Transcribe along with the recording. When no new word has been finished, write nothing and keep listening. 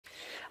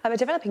A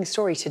developing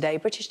story today,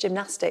 British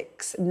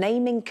Gymnastics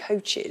naming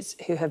coaches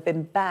who have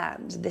been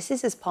banned. This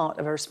is as part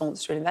of a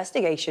response to an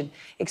investigation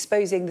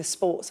exposing the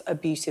sport's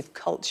abusive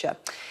culture.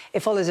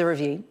 It follows a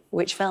review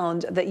which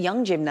found that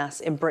young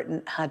gymnasts in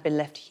Britain had been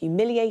left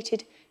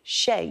humiliated,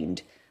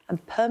 shamed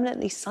and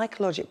permanently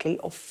psychologically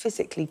or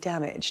physically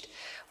damaged.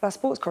 Well, our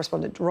sports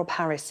correspondent Rob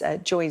Harris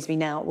joins me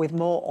now with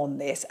more on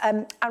this.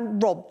 And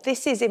Rob,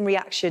 this is in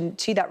reaction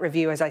to that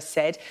review, as I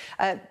said.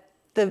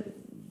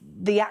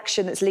 The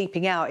action that's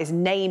leaping out is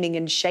naming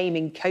and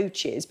shaming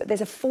coaches, but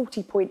there's a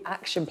 40-point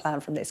action plan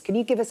from this. Can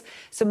you give us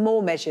some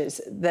more measures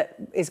that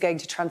is going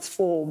to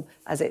transform,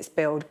 as it's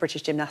billed,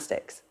 British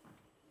Gymnastics?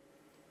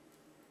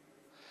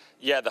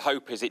 Yeah, the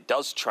hope is it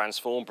does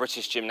transform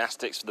British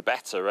gymnastics for the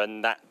better,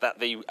 and that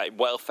the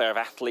welfare of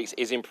athletes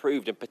is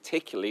improved, and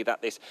particularly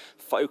that this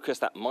focus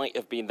that might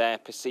have been there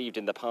perceived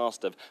in the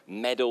past of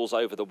medals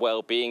over the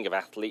well-being of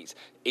athletes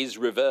is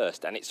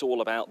reversed, and it's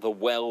all about the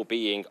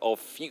well-being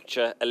of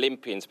future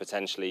Olympians,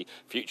 potentially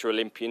future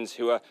Olympians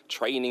who are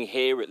training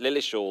here at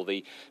Lilleshall,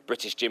 the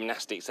British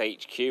Gymnastics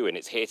HQ, and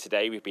it's here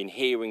today. We've been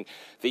hearing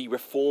the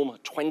Reform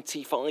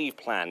 25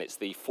 plan. It's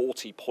the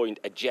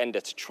 40-point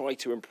agenda to try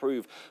to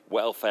improve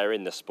welfare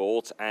in the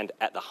sport, and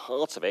at the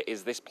heart of it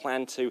is this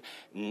plan to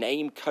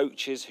name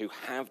coaches who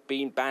have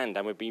been banned,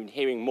 and we've been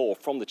hearing more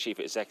from the Chief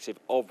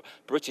Executive of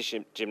British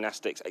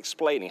Gymnastics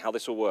explaining how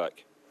this will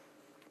work.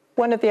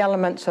 One of the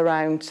elements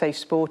around safe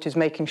sport is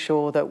making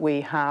sure that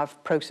we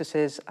have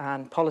processes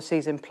and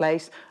policies in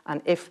place,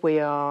 and if we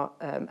are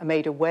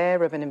made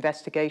aware of an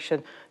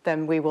investigation,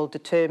 then we will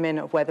determine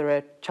whether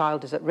a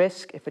child is at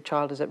risk. If a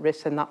child is at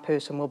risk, then that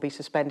person will be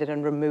suspended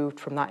and removed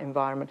from that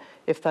environment.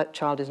 If that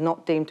child is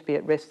not deemed to be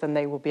at risk, then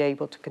they will be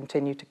able to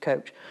continue to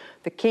coach.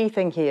 The key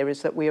thing here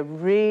is that we are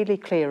really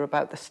clear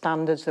about the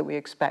standards that we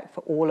expect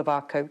for all of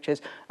our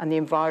coaches and the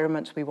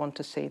environments we want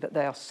to see, that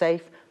they are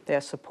safe, they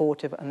are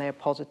supportive and they are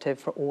positive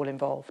for all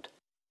involved.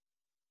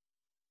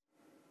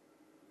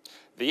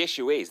 The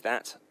issue is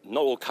that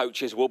not all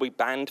coaches will be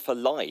banned for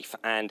life,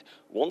 and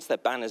once their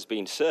ban has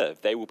been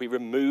served, they will be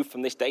removed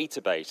from this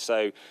database.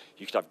 So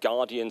you could have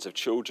guardians of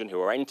children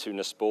who are entering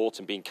the sport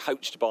and being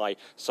coached by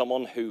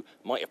someone who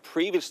might have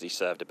previously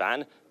served a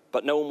ban,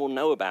 but no one will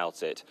know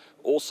about it.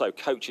 Also,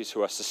 coaches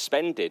who are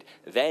suspended,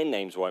 their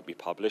names won't be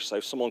published,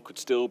 so someone could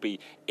still be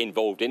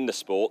involved in the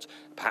sport,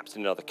 perhaps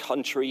in another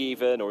country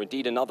even, or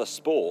indeed another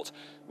sport,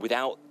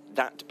 without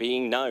that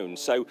being known.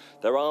 So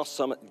there are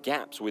some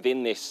gaps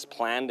within this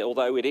plan,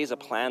 although it is a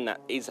plan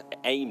that is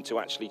aimed to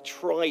actually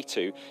try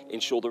to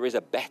ensure there is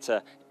a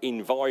better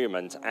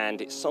environment,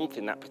 and it's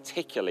something that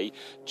particularly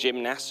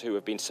gymnasts who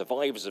have been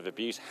survivors of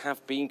abuse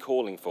have been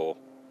calling for.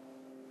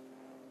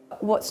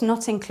 What's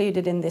not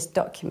included in this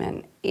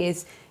document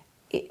is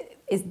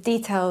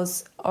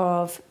details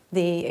of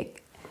the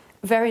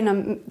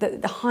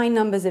high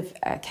numbers of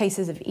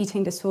cases of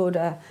eating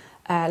disorder,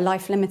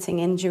 life-limiting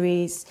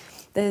injuries.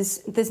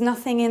 There's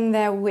nothing in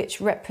there which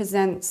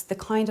represents the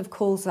kind of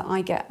calls that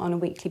I get on a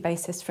weekly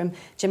basis from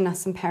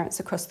gymnasts and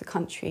parents across the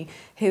country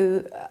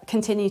who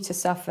continue to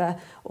suffer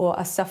or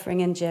are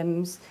suffering in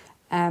gyms.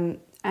 And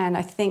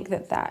I think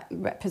that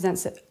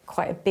represents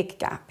quite a big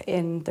gap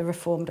in the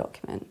reform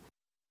document.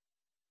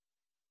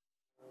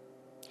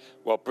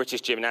 Well, British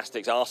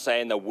Gymnastics are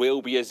saying there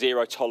will be a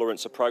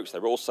zero-tolerance approach.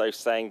 They're also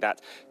saying that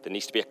there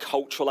needs to be a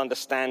cultural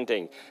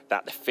understanding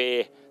that the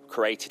fear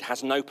created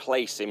has no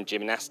place in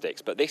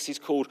gymnastics. But this is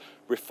called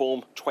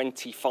Reform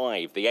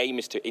 25. The aim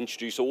is to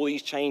introduce all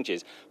these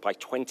changes by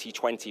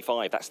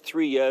 2025. That's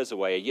 3 years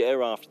away, a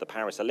year after the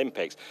Paris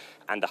Olympics.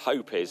 And the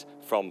hope is,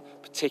 from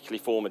particularly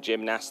former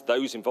gymnasts,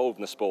 those involved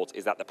in the sport,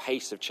 is that the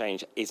pace of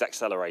change is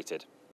accelerated.